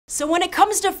So when it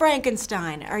comes to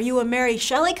Frankenstein, are you a Mary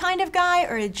Shelley kind of guy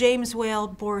or a James Whale,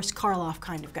 Boris Karloff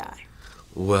kind of guy?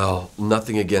 Well,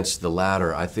 nothing against the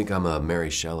latter. I think I'm a Mary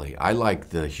Shelley. I like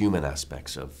the human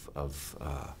aspects of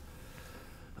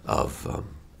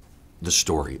the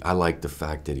story. I like the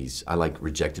fact that I like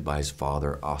rejected by his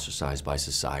father, ostracized by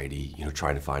society, you know,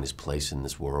 trying to find his place in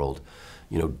this world.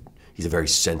 You know, he's a very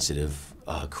sensitive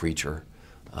creature.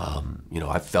 You know,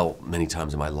 I've felt many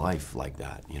times in my life like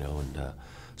that, you know, and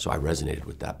so I resonated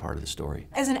with that part of the story.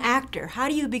 As an actor, how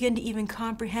do you begin to even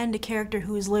comprehend a character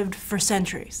who has lived for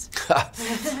centuries?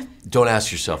 Don't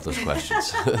ask yourself those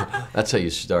questions. That's how you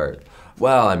start.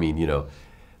 Well, I mean, you know,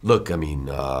 look, I mean,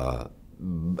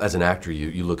 as an actor,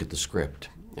 you look at the script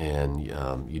and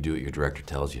you do what your director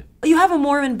tells you. You have a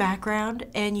Mormon background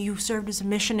and you served as a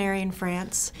missionary in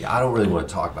France. Yeah, I don't really want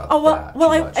to talk about that too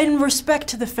much. In respect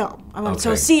to the film, okay,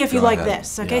 so see if you like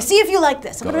this, okay? Yeah. See if you like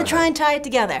this. I'm going to try and tie it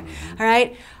together, all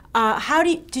right?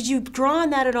 Did you draw on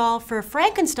that at all for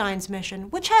Frankenstein's mission,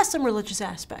 which has some religious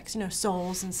aspects, you know,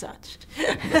 souls and such?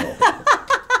 No.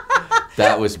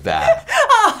 That was bad.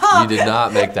 You did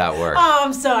not make that work. Oh,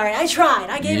 I'm sorry. I tried.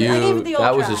 I gave it the old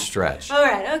That try. was a stretch. All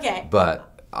right, okay. But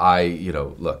you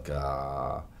know, look,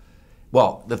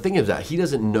 well, the thing is that he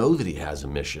doesn't know that he has a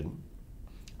mission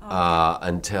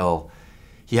until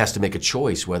he has to make a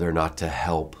choice whether or not to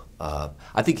help.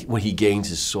 I think when he gains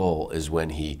his soul is when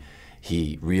he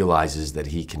realizes that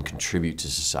he can contribute to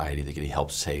society, that he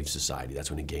helps save society.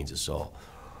 That's when he gains his soul.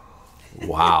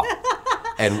 Wow.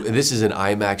 And this is an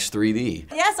IMAX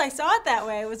 3D. Yes, I saw it that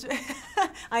way. It was,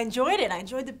 I enjoyed it. I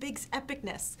enjoyed the big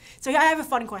epicness. So I have a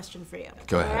fun question for you.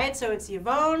 Go ahead. All right, so it's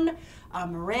Yvonne,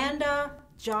 Miranda,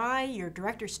 Jai, your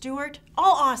director Stuart,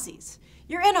 all Aussies.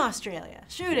 You're in Australia,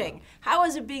 shooting. How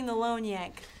is it being the lone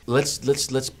Yank? Let's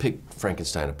pick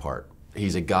Frankenstein apart.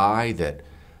 He's a guy that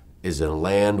is in a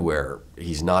land where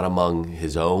he's not among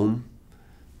his own.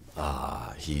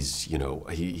 He's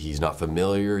not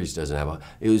familiar. He doesn't have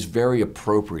it was very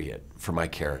appropriate for my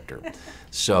character.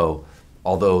 So,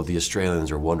 although the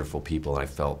Australians are wonderful people, and I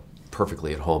felt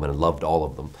perfectly at home and I loved all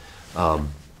of them,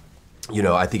 you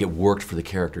know, I think it worked for the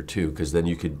character too, because then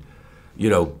you could, you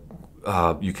know,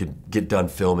 you could get done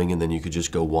filming and then you could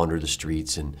just go wander the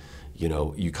streets, and you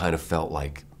know, you kind of felt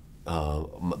like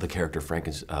the character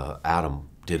Adam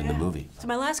did in the movie. So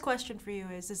my last question for you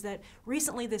is that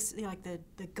recently this, you know, like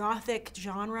the gothic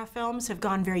genre films have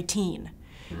gone very teen.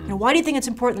 You know, why do you think it's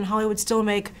important that Hollywood still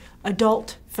make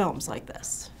adult films like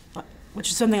this?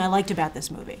 Which is something I liked about this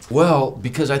movie. Well,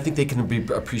 because I think they can be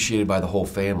appreciated by the whole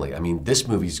family. I mean, this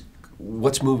movie's,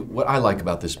 what I like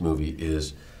about this movie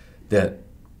is that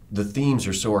the themes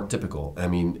are so archetypical. I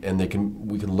mean, and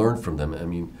we can learn from them. I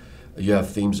mean, you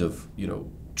have themes of, you know,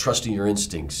 trusting your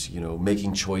instincts, you know,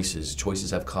 making choices.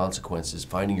 Choices have consequences,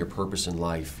 finding your purpose in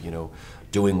life, you know,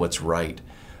 doing what's right.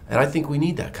 And I think we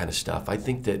need that kind of stuff. I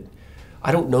think that,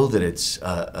 I don't know that it's, you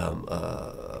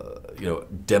know,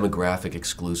 demographic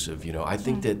exclusive, you know. I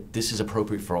think that this is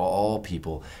appropriate for all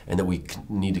people, and that we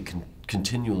need to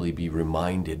continually be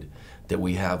reminded that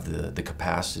we have the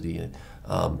capacity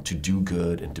to do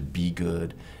good and to be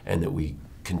good, and that we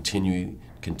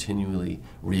continually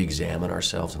re-examine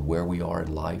ourselves and where we are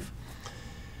in life.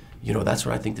 You know, that's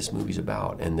what I think this movie's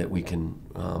about, and that we can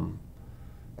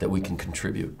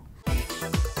contribute.